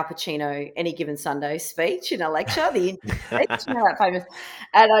Al Pacino "Any Given Sunday" speech in a lecture, the intro speech, that famous.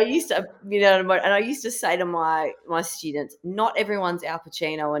 And I used to, and I used to say to my students, not everyone's Al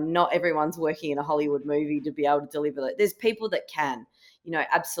Pacino, and not everyone's working in a Hollywood movie to be able to deliver that. There's people that can,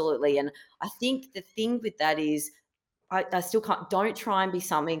 absolutely. And I think the thing with that is I still can't, don't try and be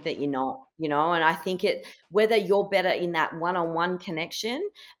something that you're not, and I think whether you're better in that one-on-one connection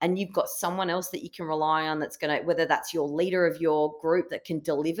and you've got someone else that you can rely on that's going to, whether that's your leader of your group that can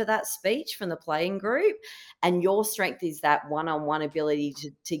deliver that speech from the playing group, and your strength is that one-on-one ability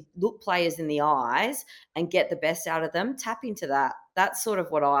to look players in the eyes and get the best out of them, tap into that. That's sort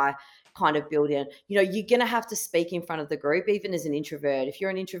of what I kind of build in. You're going to have to speak in front of the group, even as an introvert. If you're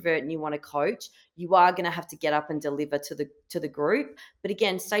an introvert and you want to coach, you are going to have to get up and deliver to the group. But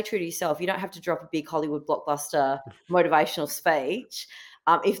again, stay true to yourself. You don't have to drop a big Hollywood blockbuster motivational speech,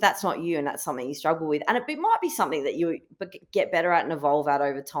 if that's not you and that's something you struggle with. And it might be something that you get better at and evolve at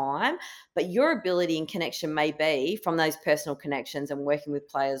over time. But your ability and connection may be from those personal connections and working with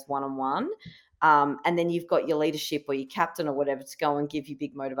players one-on-one. And then you've got your leadership or your captain or whatever to go and give you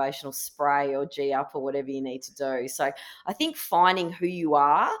big motivational spray or G up or whatever you need to do. So I think finding who you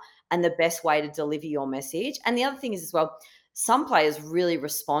are and the best way to deliver your message. And the other thing is as well, some players really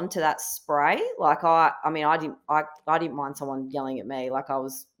respond to that spray. Like I didn't mind someone yelling at me. Like I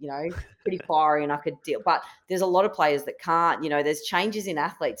was, pretty fiery and I could deal. But there's a lot of players that can't. There's changes in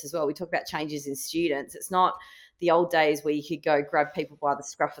athletes as well. We talk about changes in students. It's not the old days where you could go grab people by the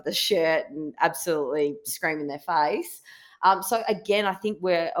scruff of the shirt and absolutely scream in their face. So again, I think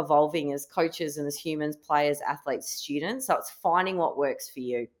we're evolving as coaches and as humans, players, athletes, students. So it's finding what works for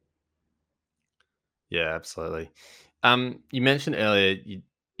you. Yeah, absolutely. You mentioned earlier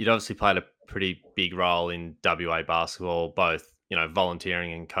you'd obviously played a pretty big role in WA basketball, both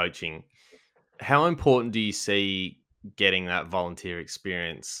volunteering and coaching. How important do you see getting that volunteer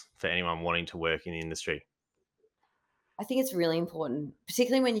experience for anyone wanting to work in the industry? I think it's really important,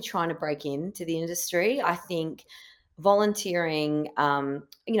 particularly when you're trying to break into the industry. I think volunteering, I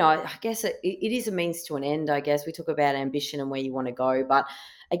guess it is a means to an end. I guess we talk about ambition and where you want to go. But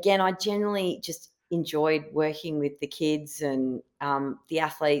again, I generally just enjoyed working with the kids and the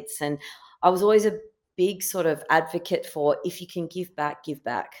athletes. And I was always a big sort of advocate for, if you can give back, give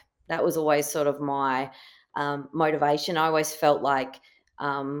back. That was always sort of my motivation. I always felt like,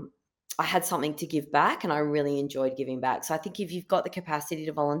 I had something to give back and I really enjoyed giving back. So I think if you've got the capacity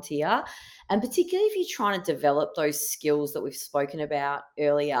to volunteer, and particularly if you're trying to develop those skills that we've spoken about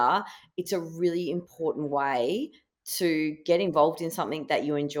earlier, it's a really important way to get involved in something that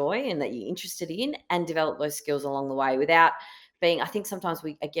you enjoy and that you're interested in and develop those skills along the way without being, I think sometimes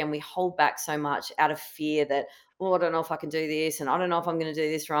we hold back so much out of fear that, oh, I don't know if I can do this and I don't know if I'm going to do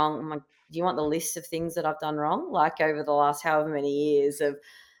this wrong. I'm like, do you want the list of things that I've done wrong? Like over the last however many years of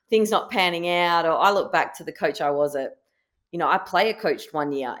things not panning out, or I look back to the coach I was at. I player coached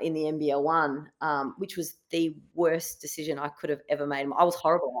one year in the NBL one, which was the worst decision I could have ever made. I was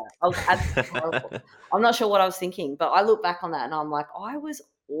horrible at it. I was absolutely horrible. I'm not sure what I was thinking, but I look back on that and I'm like, I was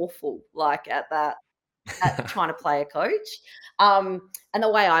awful, like at that, at trying to play a coach. And the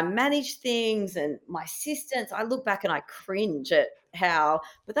way I manage things and my assistants, I look back and I cringe at how,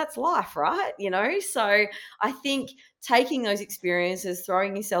 but that's life, right? So I think taking those experiences,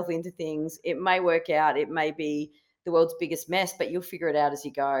 throwing yourself into things, it may work out, it may be the world's biggest mess, but you'll figure it out as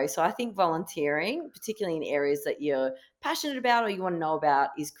you go. So I think volunteering, particularly in areas that you're passionate about or you want to know about,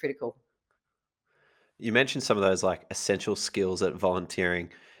 is critical. You mentioned some of those like essential skills that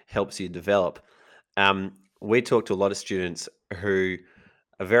volunteering helps you develop. We talk to a lot of students who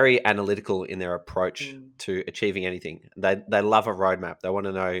are very analytical in their approach Mm, to achieving anything. They love a roadmap. They want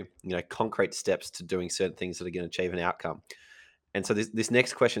to know, concrete steps to doing certain things that are going to achieve an outcome. And so this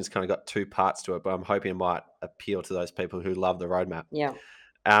next question's kind of got two parts to it, but I'm hoping it might appeal to those people who love the roadmap. yeah.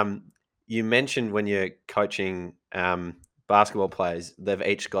 Um, you mentioned when you're coaching basketball players, they've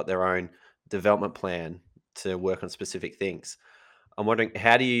each got their own development plan to work on specific things. I'm wondering,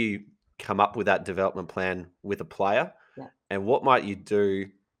 how do you come up with that development plan with a player, Yeah. and what might you do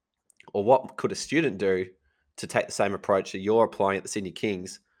or what could a student do to take the same approach that you're applying at the Sydney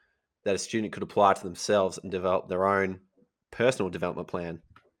Kings that a student could apply to themselves and develop their own personal development plan?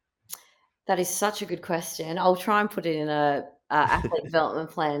 That is such a good question. I'll try and put it in a athlete development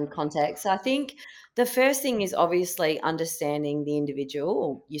plan context. I think the first thing is obviously understanding the individual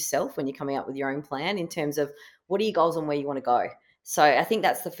or yourself when you're coming up with your own plan in terms of what are your goals and where you want to go. So I think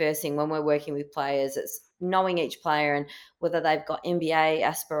that's the first thing when we're working with players. It's knowing each player and whether they've got NBA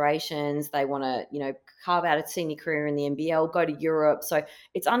aspirations, they want to, carve out a senior career in the NBL, go to Europe. So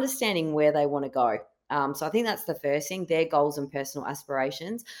it's understanding where they want to go. So I think that's the first thing, their goals and personal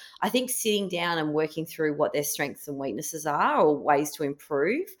aspirations. I think sitting down and working through what their strengths and weaknesses are or ways to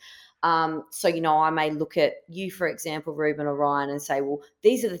improve. So, I may look at you, for example, Ruben or Ryan, and say, well,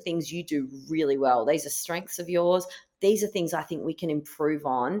 these are the things you do really well. These are strengths of yours. These are things I think we can improve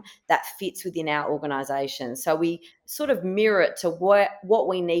on that fits within our organisation. So we sort of mirror it to what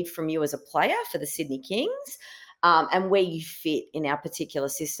we need from you as a player for the Sydney Kings. And where you fit in our particular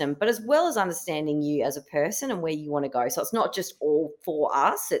system, but as well as understanding you as a person and where you want to go. So it's not just all for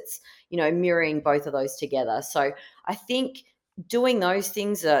us, it's, mirroring both of those together. So I think doing those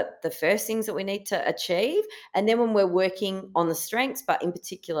things are the first things that we need to achieve. And then when we're working on the strengths, but in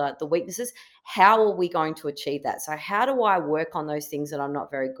particular the weaknesses, how are we going to achieve that? So how do I work on those things that I'm not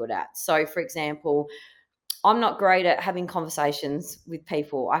very good at? So for example, I'm not great at having conversations with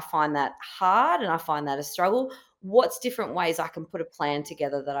people. I find that hard and I find that a struggle. What's different ways I can put a plan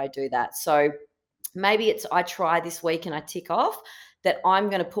together that I do that? So maybe it's I try this week and I tick off that I'm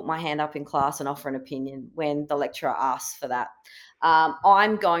going to put my hand up in class and offer an opinion when the lecturer asks for that.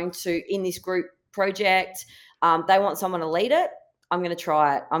 I'm going to, in this group project, they want someone to lead it. I'm going to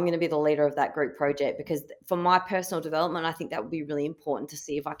try it. I'm going to be the leader of that group project because for my personal development, I think that would be really important to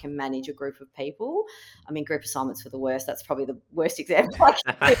see if I can manage a group of people. I mean, group assignments for the worst. That's probably the worst example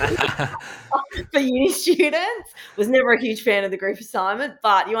I can do for uni students. Was never a huge fan of the group assignment,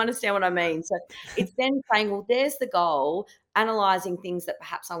 but you understand what I mean. So it's then saying, well, there's the goal, analysing things that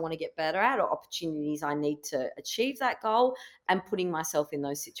perhaps I want to get better at or opportunities I need to achieve that goal and putting myself in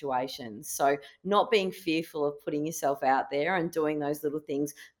those situations. So not being fearful of putting yourself out there and doing those little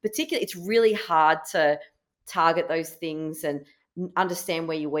things. Particularly, it's really hard to target those things and understand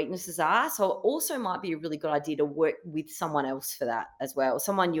where your weaknesses are. So it also might be a really good idea to work with someone else for that as well.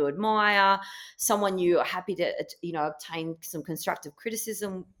 Someone you admire, someone you are happy to, obtain some constructive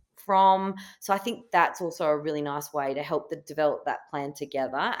criticism from. So I think that's also a really nice way to help develop that plan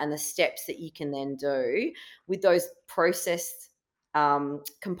together and the steps that you can then do with those processed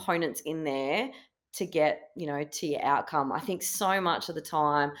components in there to get, to your outcome. I think so much of the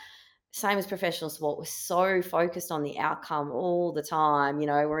time, same as professional sport, we're so focused on the outcome all the time.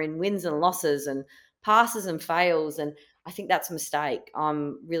 We're in wins and losses and passes and fails. And I think that's a mistake.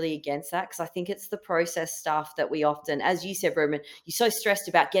 I'm really against that because I think it's the process stuff that we often, as you said, Ruben, you're so stressed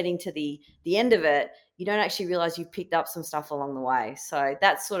about getting to the end of it, you don't actually realize you've picked up some stuff along the way. So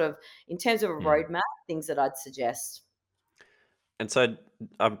that's sort of, in terms of a roadmap, things that I'd suggest. And so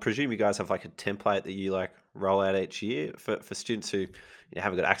I presume you guys have like a template that you like roll out each year for students who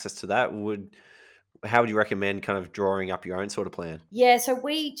haven't got access to that. How would you recommend kind of drawing up your own sort of plan? Yeah, so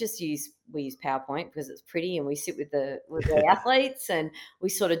we use PowerPoint because it's pretty, and we sit with the athletes, and we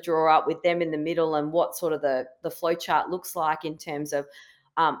sort of draw up with them in the middle and what sort of the flow chart looks like in terms of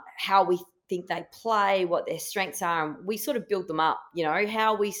how we think they play, what their strengths are, and we sort of build them up.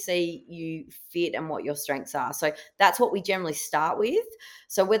 How we see you fit and what your strengths are. So that's what we generally start with.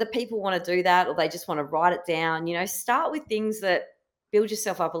 So whether people want to do that or they just want to write it down, start with things that build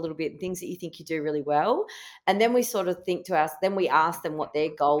yourself up a little bit, things that you think you do really well. And then we sort of think to us, then we ask them what their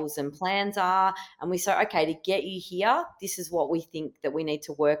goals and plans are. And we say, okay, to get you here, this is what we think that we need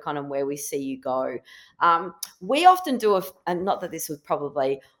to work on and where we see you go. We often do, and not that this would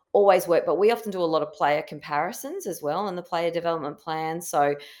probably always work, but we often do a lot of player comparisons as well in the player development plan.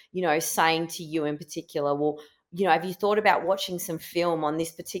 So, saying to you in particular, well, have you thought about watching some film on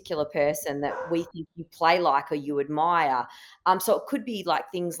this particular person that we think you play like or you admire? So it could be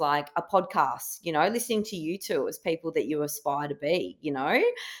like things like a podcast, listening to you two as people that you aspire to be,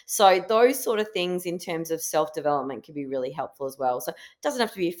 So those sort of things in terms of self-development can be really helpful as well. So it doesn't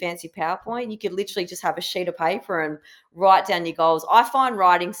have to be a fancy PowerPoint. You could literally just have a sheet of paper and write down your goals. I find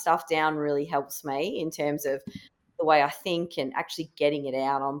writing stuff down really helps me in terms of the way I think and actually getting it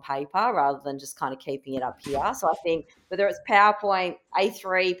out on paper rather than just kind of keeping it up here. So I think whether it's PowerPoint,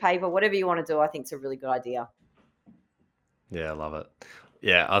 A3, paper, whatever you want to do, I think it's a really good idea. Yeah, I love it.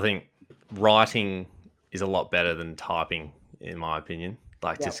 Yeah, I think writing is a lot better than typing, in my opinion.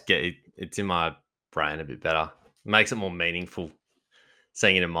 Like, Yep. just it's in my brain a bit better. Makes it more meaningful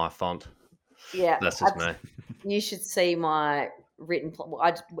seeing it in my font. Yeah, That's just me. you should see my written.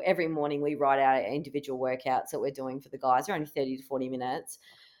 Every morning we write out our individual workouts that we're doing for the guys. They're only 30 to 40 minutes.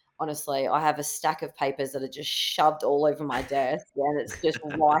 Honestly, I have a stack of papers that are just shoved all over my desk, and it's just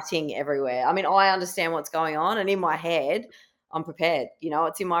writing everywhere. I mean, I understand what's going on, and in my head, I'm prepared.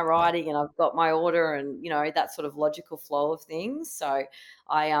 It's in my writing, and I've got my order, and that sort of logical flow of things. So,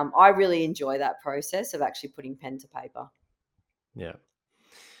 I really enjoy that process of actually putting pen to paper. Yeah.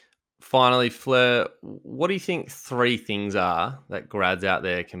 Finally, Fleur, what do you think 3 things are that grads out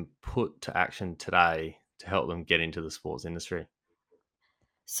there can put to action today to help them get into the sports industry?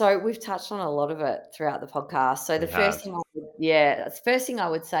 So we've touched on a lot of it throughout the podcast. So We have. the first thing I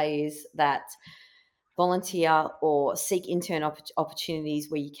would say is that volunteer or seek intern opportunities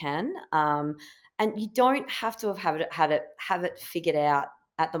where you can, and you don't have to have it figured out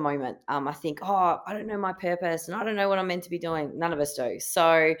at the moment. I think, I don't know my purpose and I don't know what I'm meant to be doing. None of us do.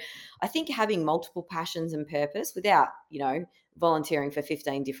 So I think having multiple passions and purpose without volunteering for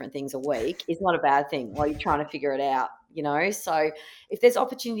 15 different things a week is not a bad thing while you're trying to figure it out. So if there's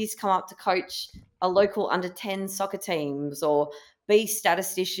opportunities to come up to coach a local under 10 soccer teams or be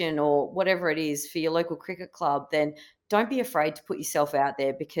statistician or whatever it is for your local cricket club, then don't be afraid to put yourself out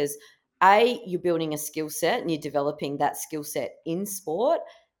there, because you're building a skill set and you're developing that skill set in sport.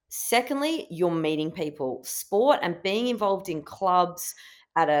 Secondly, you're meeting people. Sport and being involved in clubs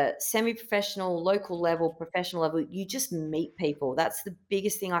at a semi-professional, local level, professional level, you just meet people. That's the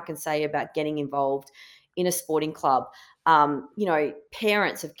biggest thing I can say about getting involved in a sporting club.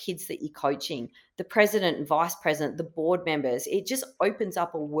 Parents of kids that you're coaching, the president and vice president, the board members, it just opens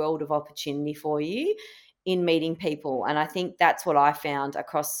up a world of opportunity for you in meeting people. And I think that's what I found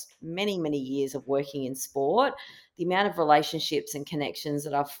across many, many years of working in sport. The amount of relationships and connections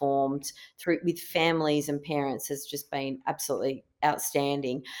that I've formed with families and parents has just been absolutely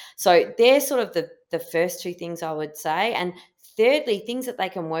outstanding. So they're sort of the first 2 things I would say. And thirdly, things that they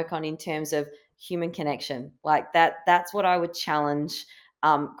can work on in terms of human connection. Like that's what I would challenge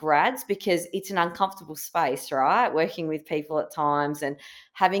grads, because it's an uncomfortable space, right? Working with people at times and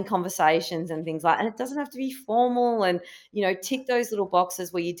having conversations and things and it doesn't have to be formal, and tick those little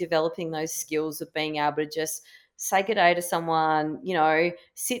boxes where you're developing those skills of being able to just say good day to someone,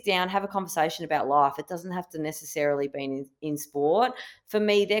 sit down, have a conversation about life. It doesn't have to necessarily be in sport. For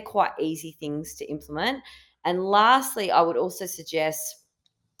me, they're quite easy things to implement. And lastly, I would also suggest,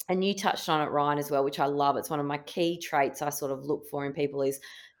 and you touched on it, Ryan, as well, which I love. It's one of my key traits I sort of look for in people is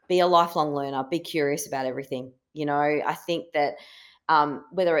be a lifelong learner, be curious about everything. I think that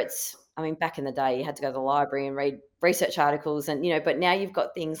whether it's, back in the day, you had to go to the library and read research articles and, but now you've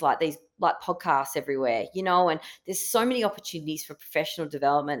got things like these, like podcasts everywhere, and there's so many opportunities for professional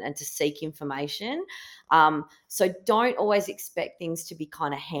development and to seek information. So don't always expect things to be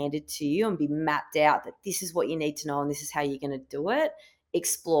kind of handed to you and be mapped out that this is what you need to know and this is how you're going to do it.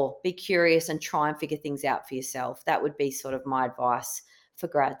 Explore, be curious, and try and figure things out for yourself. That would be sort of my advice for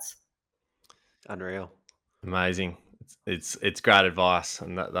grads. Unreal. Amazing. It's great advice,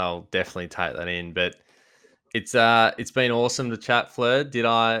 and they'll definitely take that in. But it's been awesome to chat, Fleur. Did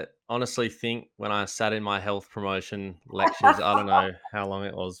I honestly think when I sat in my health promotion lectures, I don't know how long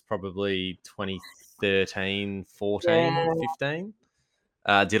it was, probably 2013, 14, 15.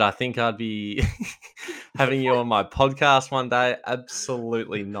 Did I think I'd be having you on my podcast one day?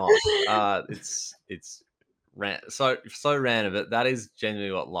 Absolutely not. It's so random, but that is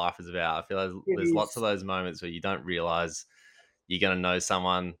genuinely what life is about. I feel like there's lots of those moments where you don't realize you're going to know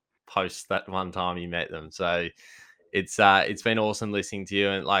someone post that one time you met them. So it's been awesome listening to you,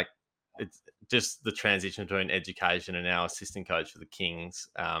 and like it's just the transition between education and now assistant coach for the Kings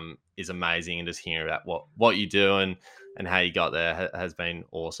is amazing, and just hearing about what you do and how you got there has been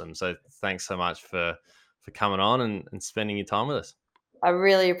awesome. So thanks so much for coming on and spending your time with us. I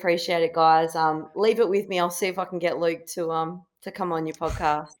really appreciate it, guys. Leave it with me. I'll see if I can get Luke to come on your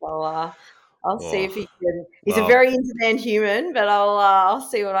podcast. I'll see if he can. He's a very in-demand human, but I'll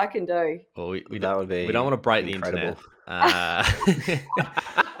see what I can do. Well, we That would be we don't want to break incredible. The internet.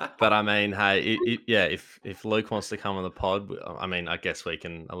 But hey, if Luke wants to come on the pod, I guess we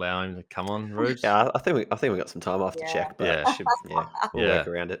can allow him to come on, Rouge. Yeah, I think we got some time after check, but we'll work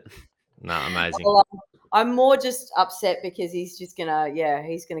around it. No, amazing. Well, I'm more just upset because he's just gonna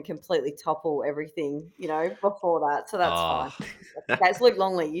completely topple everything, before that. So that's fine. Okay, it's Luke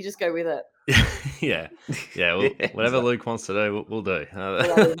Longley. You just go with it. Yeah. Whatever Luke wants to do, we'll do.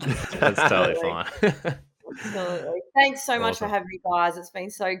 That's totally fine. Absolutely. Thanks so much for having me, guys. It's been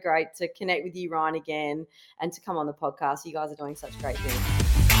so great to connect with you, Ryan, again, and to come on the podcast. You guys are doing such great things.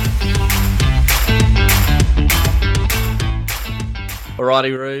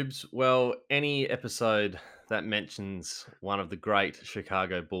 Alrighty, Rubes. Well, any episode that mentions one of the great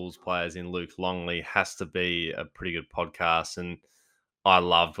Chicago Bulls players in Luke Longley has to be a pretty good podcast. And I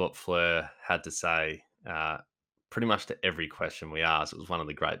loved what Fleur had to say pretty much to every question we asked. It was one of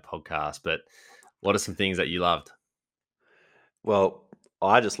the great podcasts. But what are some things that you loved? Well,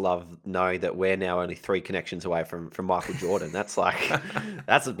 I just love knowing that we're now only 3 connections away from Michael Jordan. That's like,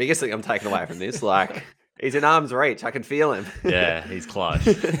 that's the biggest thing I'm taking away from this. Like, he's in arm's reach. I can feel him. Yeah, he's close.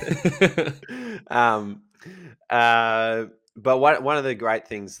 But one of the great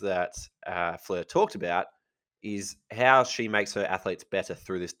things that Fleur talked about is how she makes her athletes better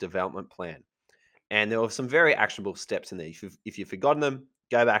through this development plan. And there were some very actionable steps in there. If you've forgotten them,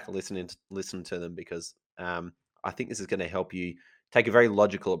 go back and listen to them, because I think this is going to help you take a very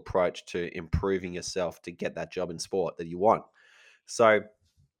logical approach to improving yourself to get that job in sport that you want. So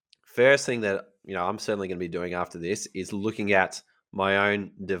first thing that I'm certainly going to be doing after this is looking at my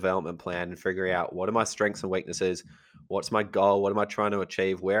own development plan and figuring out what are my strengths and weaknesses, what's my goal, what am I trying to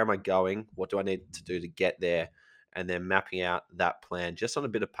achieve, where am I going, what do I need to do to get there, and then mapping out that plan just on a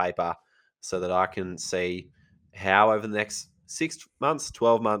bit of paper so that I can see how over the next 6 months,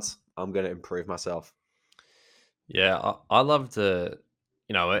 12 months, I'm going to improve myself. Yeah, I love the,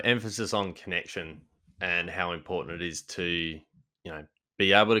 emphasis on connection and how important it is to,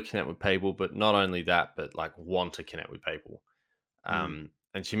 be able to connect with people, but not only that, but like want to connect with people. And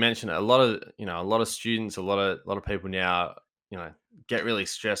she mentioned a lot of students, a lot of people now, get really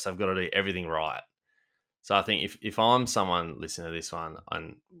stressed. They've got to do everything right. So I think if I'm someone listening to this one,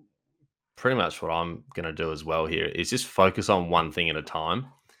 and pretty much what I'm going to do as well here is just focus on one thing at a time.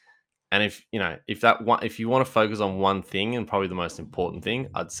 And if you want to focus on one thing, and probably the most important thing,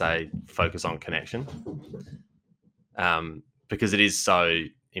 I'd say focus on connection, because it is so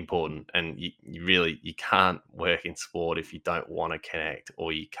important, and you can't work in sport if you don't want to connect,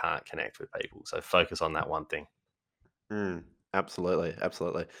 or you can't connect with people. So focus on that one thing. Absolutely.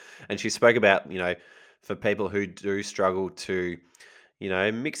 And she spoke about, for people who do struggle to,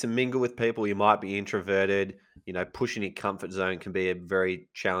 mix and mingle with people, you might be introverted, pushing your comfort zone can be a very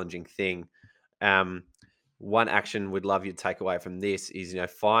challenging thing. One action we'd love you to take away from this is,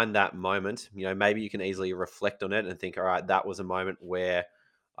 find that moment. Maybe you can easily reflect on it and think, all right, that was a moment where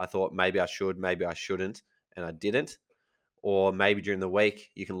I thought maybe I should, maybe I shouldn't, and I didn't. Or maybe during the week,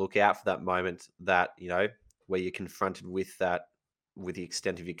 you can look out for that moment that, where you're confronted with that, with the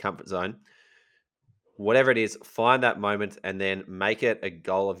extent of your comfort zone. Whatever it is, find that moment and then make it a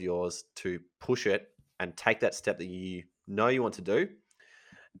goal of yours to push it and take that step that you want to do,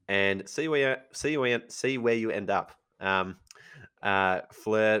 and see where you end up.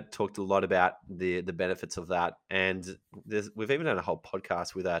 Fleur talked a lot about the benefits of that, and we've even done a whole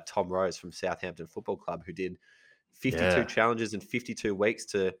podcast with Tom Rose from Southampton Football Club, who did 52 challenges in 52 weeks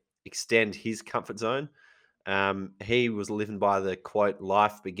to extend his comfort zone. He was living by the quote,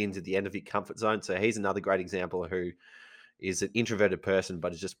 "Life begins at the end of your comfort zone." So he's another great example who is an introverted person,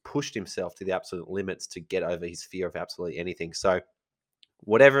 but has just pushed himself to the absolute limits to get over his fear of absolutely anything. So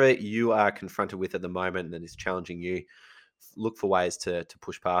whatever you are confronted with at the moment that is challenging you, look for ways to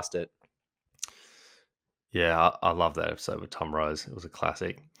push past it. Yeah, I love that episode with Tom Rose. It was a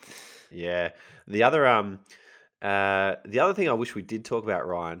classic. Yeah. The other thing I wish we did talk about,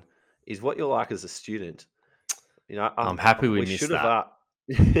 Ryan, is what you're like as a student. I'm happy we missed that.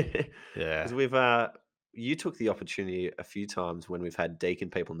 Yeah, because you took the opportunity a few times when we've had Deacon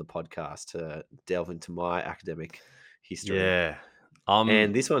people on the podcast to delve into my academic history. Yeah.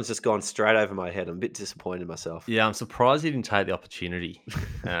 And this one's just gone straight over my head. I'm a bit disappointed in myself. Yeah, I'm surprised you didn't take the opportunity.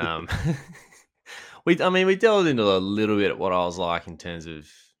 We delved into a little bit of what I was like in terms of,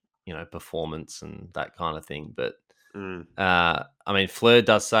 performance and that kind of thing. But, Fleur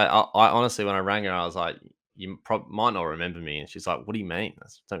does say, I honestly, when I rang her, I was like, you might not remember me. And she's like, what do you mean?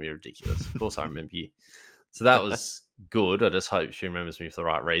 Don't be ridiculous. Of course I remember you. So that was good. I just hope she remembers me for the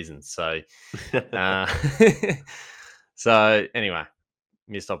right reasons. So, so anyway,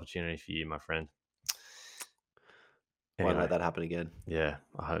 missed opportunity for you, my friend. Won't let that happen again. Yeah,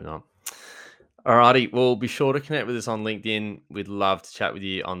 I hope not. Alrighty, well, be sure to connect with us on LinkedIn. We'd love to chat with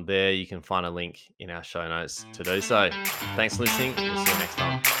you on there. You can find a link in our show notes to do so. Thanks for listening. We'll see you next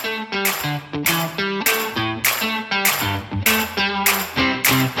time.